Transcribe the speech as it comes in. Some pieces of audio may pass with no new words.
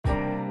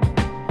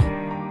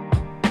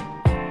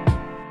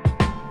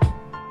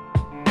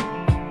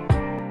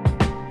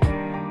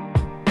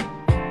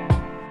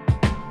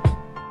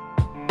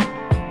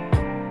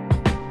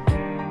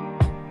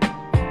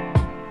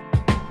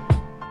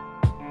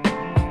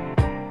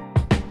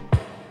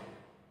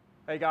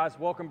Hey guys,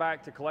 welcome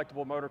back to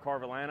Collectible Motorcar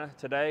of Atlanta.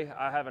 Today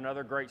I have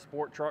another great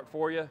sport truck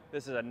for you.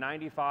 This is a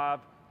 95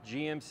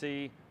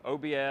 GMC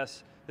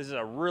OBS. This is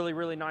a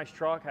really nice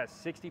truck, has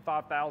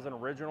 65,000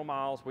 original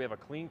miles. We have a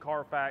clean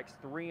Carfax,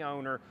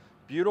 3-owner,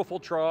 beautiful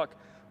truck.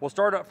 We'll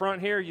start up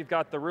front here. You've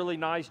got the really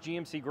nice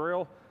GMC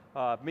grille.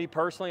 Me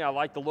personally, I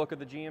like the look of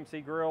the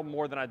GMC grille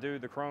more than I do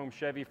the chrome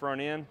Chevy front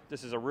end.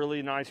 This is a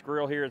really nice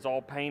grille here. It's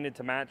all painted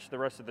to match the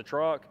rest of the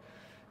truck.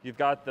 You've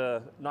got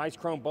the nice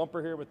chrome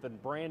bumper here with the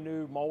brand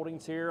new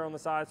moldings here on the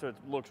side, so it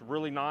looks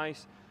really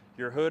nice.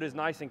 Your hood is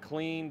nice and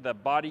clean. The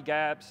body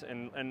gaps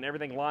and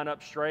everything line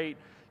up straight.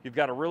 You've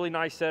got a really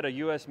nice set of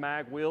U.S.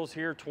 mag wheels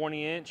here,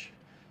 20-inch.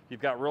 You've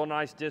got real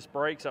nice disc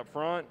brakes up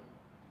front.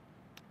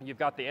 You've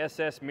got the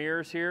SS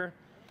mirrors here.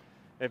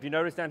 If you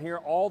notice down here,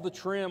 all the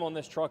trim on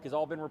this truck has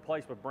all been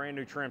replaced with brand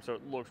new trim, so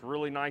it looks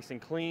really nice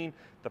and clean.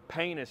 The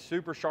paint is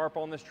super sharp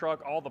on this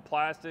truck. All the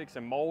plastics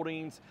and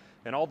moldings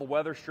and all the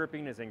weather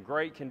stripping is in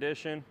great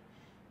condition.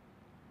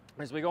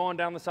 As we go on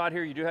down the side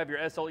here, you do have your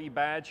SLE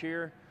badge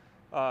here.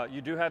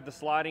 You do have the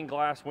sliding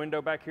glass window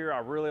back here. I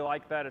really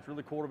like that. It's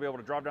really cool to be able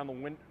to drive down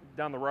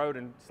the road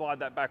and slide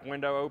that back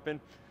window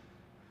open.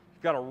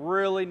 Got a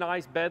really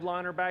nice bed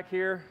liner back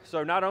here.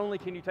 So not only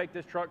can you take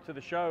this truck to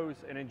the shows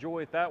and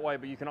enjoy it that way,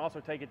 but you can also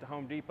take it to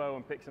Home Depot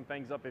and pick some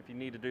things up if you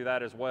need to do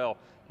that as well.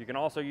 You can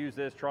also use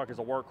this truck as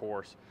a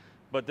workhorse.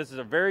 But this is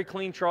a very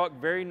clean truck,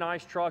 very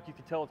nice truck. You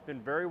can tell it's been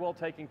very well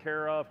taken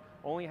care of.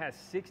 Only has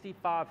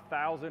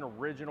 65,000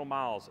 original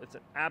miles. It's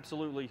an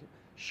absolutely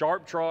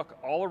sharp truck,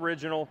 all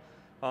original.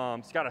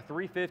 It's got a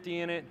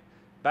 350 in it.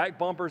 Back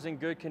bumper's in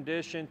good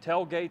condition.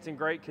 Tailgate's in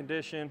great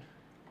condition.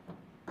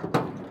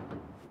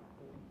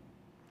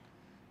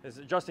 As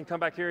Justin,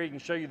 come back here, he can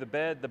show you the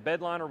bed. The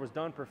bed liner was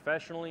done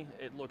professionally.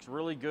 It looks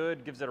really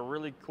good, gives it a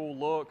really cool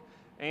look,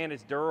 and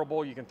it's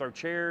durable. You can throw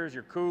chairs,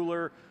 your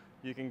cooler.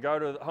 You can go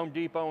to Home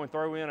Depot and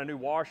throw in a new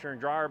washer and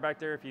dryer back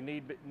there if you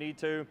need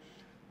to.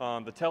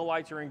 The tail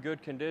lights are in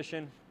good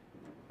condition.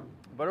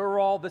 But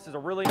overall, this is a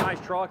really nice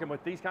truck, and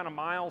with these kind of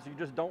miles, you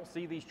just don't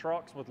see these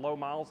trucks with low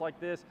miles like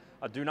this.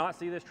 I do not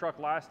see this truck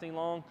lasting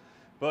long,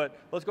 but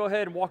let's go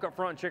ahead and walk up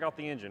front and check out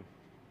the engine.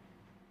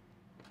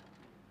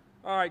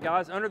 All right,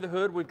 guys, under the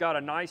hood, we've got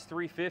a nice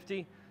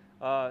 350.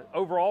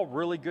 Overall,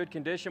 really good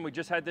condition. We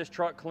just had this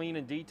truck clean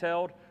and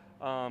detailed.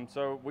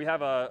 So we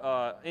have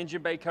a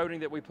engine bay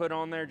coating that we put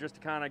on there just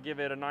to kind of give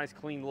it a nice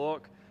clean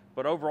look.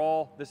 But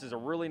overall, this is a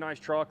really nice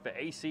truck. The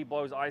AC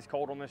blows ice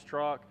cold on this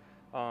truck.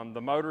 The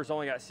motor's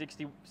only got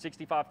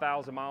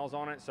 65,000 miles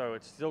on it, so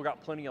it's still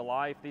got plenty of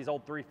life. These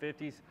old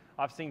 350s,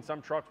 I've seen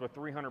some trucks with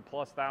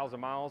 300,000+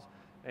 miles.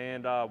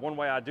 And one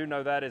way I do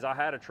know that is I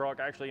had a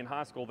truck actually in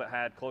high school that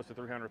had close to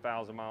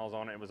 300,000 miles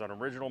on it. It was an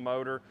original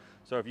motor.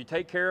 So if you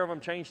take care of them,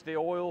 change the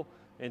oil,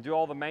 and do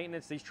all the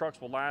maintenance, these trucks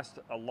will last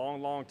a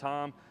long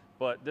time.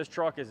 But this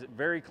truck is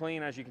very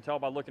clean, as you can tell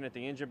by looking at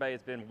the engine bay.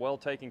 It's been well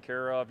taken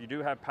care of. You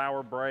do have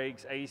power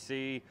brakes,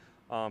 AC,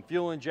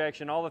 fuel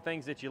injection, all the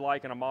things that you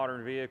like in a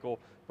modern vehicle.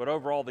 But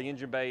overall, the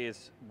engine bay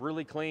is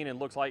really clean and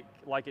looks like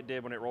it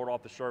did when it rolled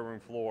off the showroom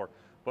floor.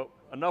 But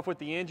enough with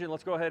the engine.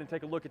 Let's go ahead and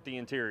take a look at the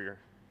interior.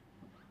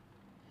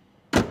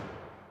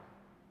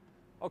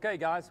 Okay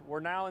guys, we're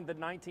now in the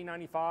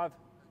 1995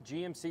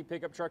 GMC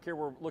pickup truck here.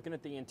 We're looking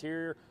at the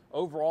interior.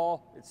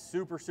 Overall, it's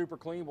super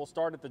clean. We'll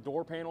start at the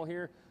door panel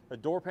here. The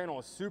door panel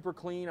is super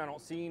clean. I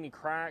don't see any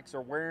cracks or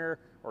wear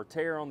or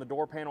tear on the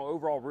door panel.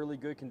 Overall, really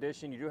good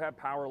condition. You do have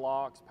power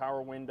locks,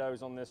 power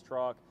windows on this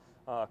truck.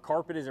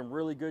 Carpet is in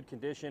really good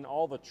condition.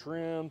 All the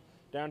trim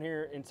down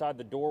here inside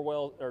the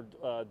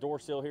door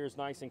sill here is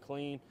nice and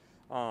clean.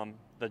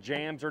 The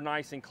jambs are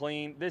nice and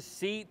clean. This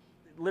seat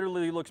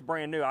literally looks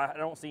brand new. I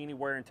don't see any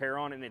wear and tear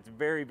on it, and it's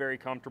very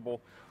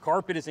comfortable.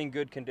 Carpet is in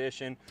good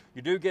condition.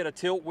 You do get a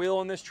tilt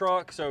wheel in this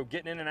truck, so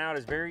getting in and out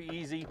is very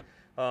easy.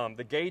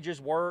 The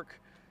gauges work.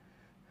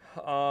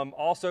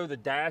 Also, the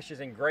dash is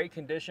in great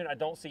condition. I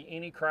don't see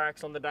any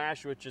cracks on the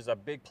dash, which is a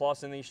big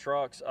plus in these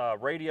trucks.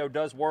 Radio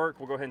does work.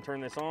 We'll go ahead and turn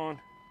this on.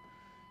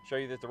 Show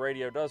you that the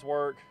radio does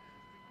work.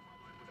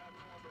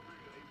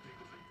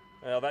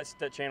 Well,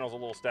 that channel's a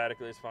little static.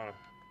 It's fine.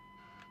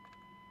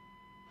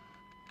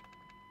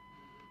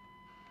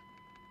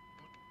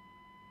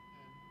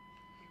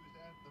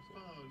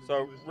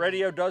 So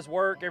radio does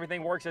work,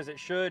 everything works as it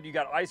should. You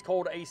got ice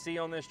cold AC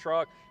on this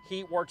truck.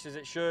 Heat works as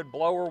it should,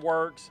 blower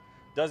works,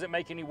 doesn't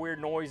make any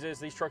weird noises.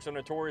 These trucks are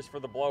notorious for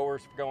the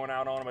blowers going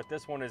out on them, but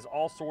this one is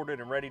all sorted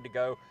and ready to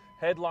go.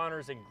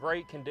 Headliner's in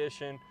great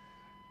condition,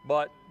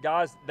 but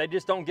guys, they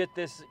just don't get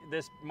this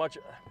much.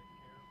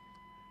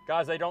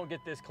 Guys, they don't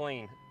get this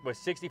clean. With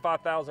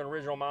 65,000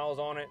 original miles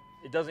on it,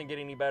 it doesn't get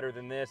any better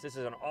than this. This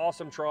is an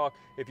awesome truck.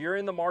 If you're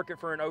in the market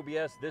for an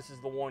OBS, this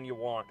is the one you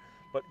want.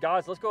 But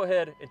guys, let's go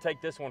ahead and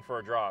take this one for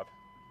a drive.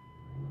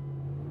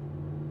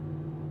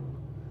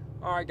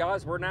 All right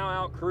guys, we're now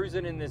out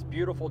cruising in this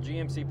beautiful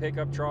GMC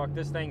pickup truck.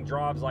 This thing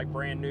drives like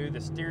brand new.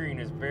 The steering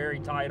is very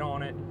tight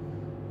on it.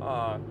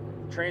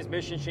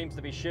 Transmission seems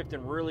to be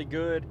shifting really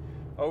good.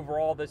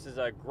 Overall, this is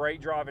a great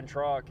driving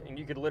truck, and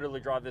you could literally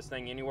drive this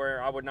thing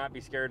anywhere. I would not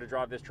be scared to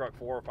drive this truck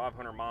 400 or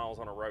 500 miles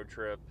on a road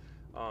trip.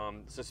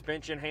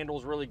 Suspension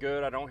handles really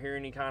good. I don't hear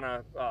any kind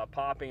of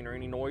popping or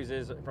any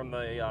noises from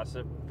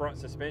the front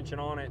suspension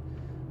on it.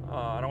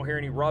 I don't hear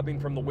any rubbing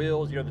from the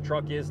wheels. You know, the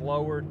truck is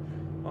lowered.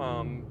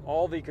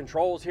 All the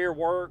controls here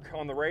work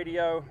on the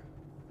radio.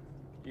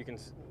 You can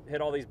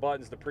hit all these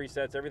buttons, the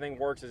presets, everything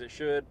works as it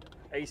should.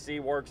 AC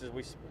works as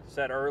we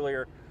said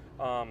earlier.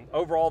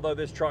 Overall though,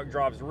 this truck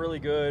drives really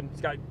good. It's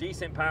got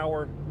decent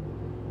power.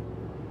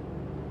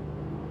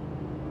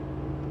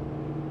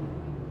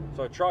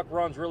 So the truck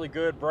runs really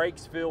good,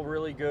 brakes feel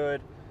really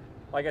good.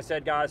 Like I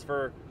said, guys,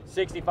 for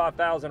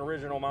 65,000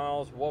 original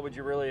miles, what would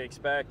you really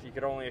expect? You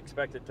could only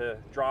expect it to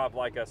drive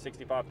like a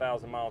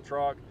 65,000 mile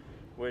truck,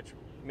 which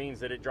means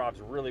that it drives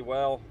really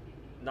well.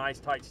 Nice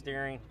tight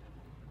steering.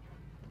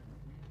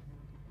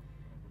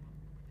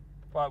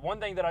 But one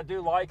thing that I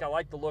do like, I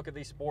like the look of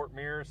these sport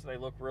mirrors. They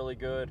look really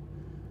good.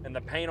 And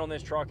the paint on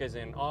this truck is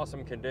in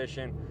awesome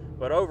condition.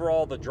 But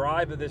overall, the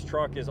drive of this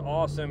truck is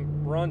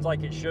awesome. Runs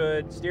like it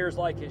should, steers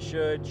like it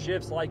should,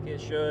 shifts like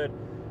it should,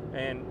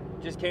 and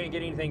just can't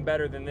get anything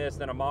better than this,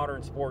 than a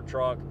modern sport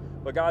truck.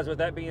 But guys, with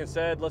that being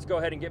said, let's go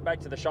ahead and get back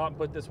to the shop and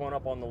put this one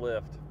up on the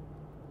lift.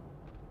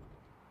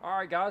 All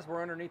right, guys,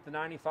 we're underneath the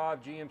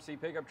 95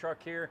 GMC pickup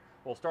truck here.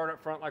 We'll start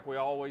up front like we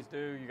always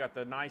do. You got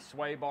the nice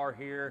sway bar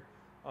here.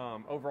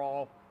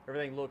 Overall,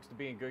 everything looks to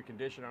be in good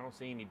condition. I don't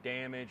see any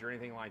damage or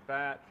anything like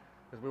that.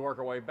 As we work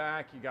our way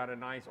back, you got a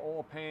nice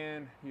oil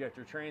pan. You got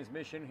your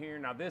transmission here.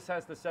 Now this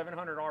has the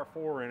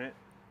 700R4 in it.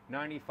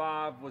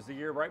 95 was the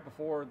year right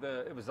before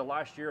it was the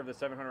last year of the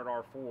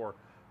 700R4.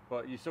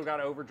 But you still got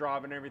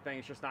overdrive and everything.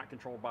 It's just not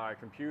controlled by a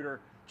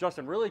computer.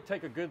 Justin, really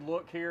take a good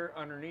look here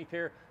underneath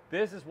here.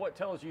 This is what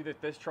tells you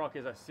that this truck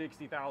is a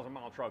 60,000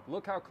 mile truck.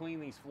 Look how clean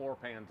these floor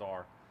pans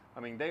are. I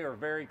mean, they are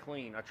very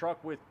clean. A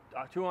truck with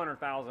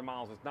 200,000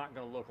 miles is not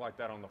going to look like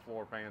that on the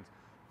floor pans.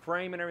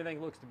 Frame and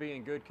everything looks to be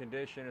in good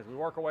condition. As we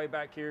work our way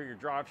back here, your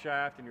drive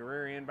shaft and your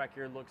rear end back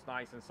here looks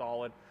nice and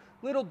solid.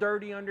 Little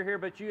dirty under here,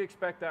 but you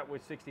expect that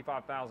with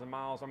 65,000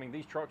 miles. I mean,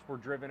 these trucks were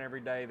driven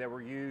every day. They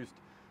were used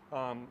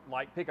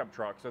like pickup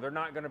trucks, so they're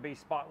not going to be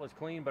spotless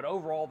clean. But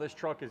overall, this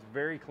truck is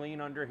very clean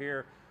under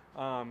here.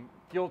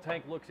 Fuel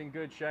tank looks in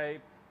good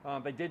shape.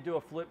 They did do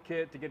a flip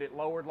kit to get it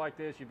lowered like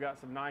this. You've got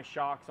some nice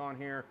shocks on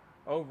here.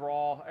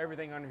 Overall,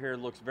 everything under here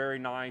looks very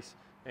nice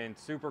and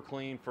super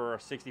clean for a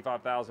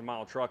 65,000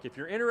 mile truck. If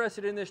you're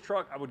interested in this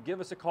truck, I would give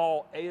us a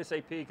call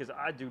ASAP, because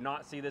I do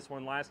not see this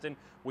one lasting.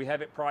 We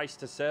have it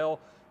priced to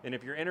sell. And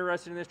if you're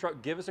interested in this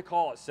truck, give us a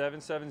call at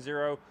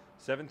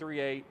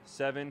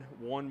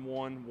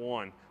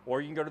 770-738-7111.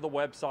 Or you can go to the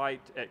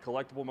website at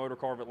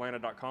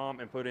collectiblemotorcarofatlanta.com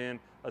and put in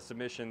a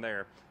submission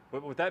there.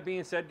 But with that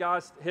being said,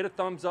 guys, hit a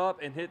thumbs up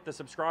and hit the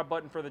subscribe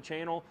button for the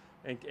channel,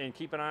 and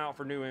keep an eye out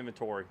for new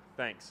inventory.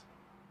 Thanks.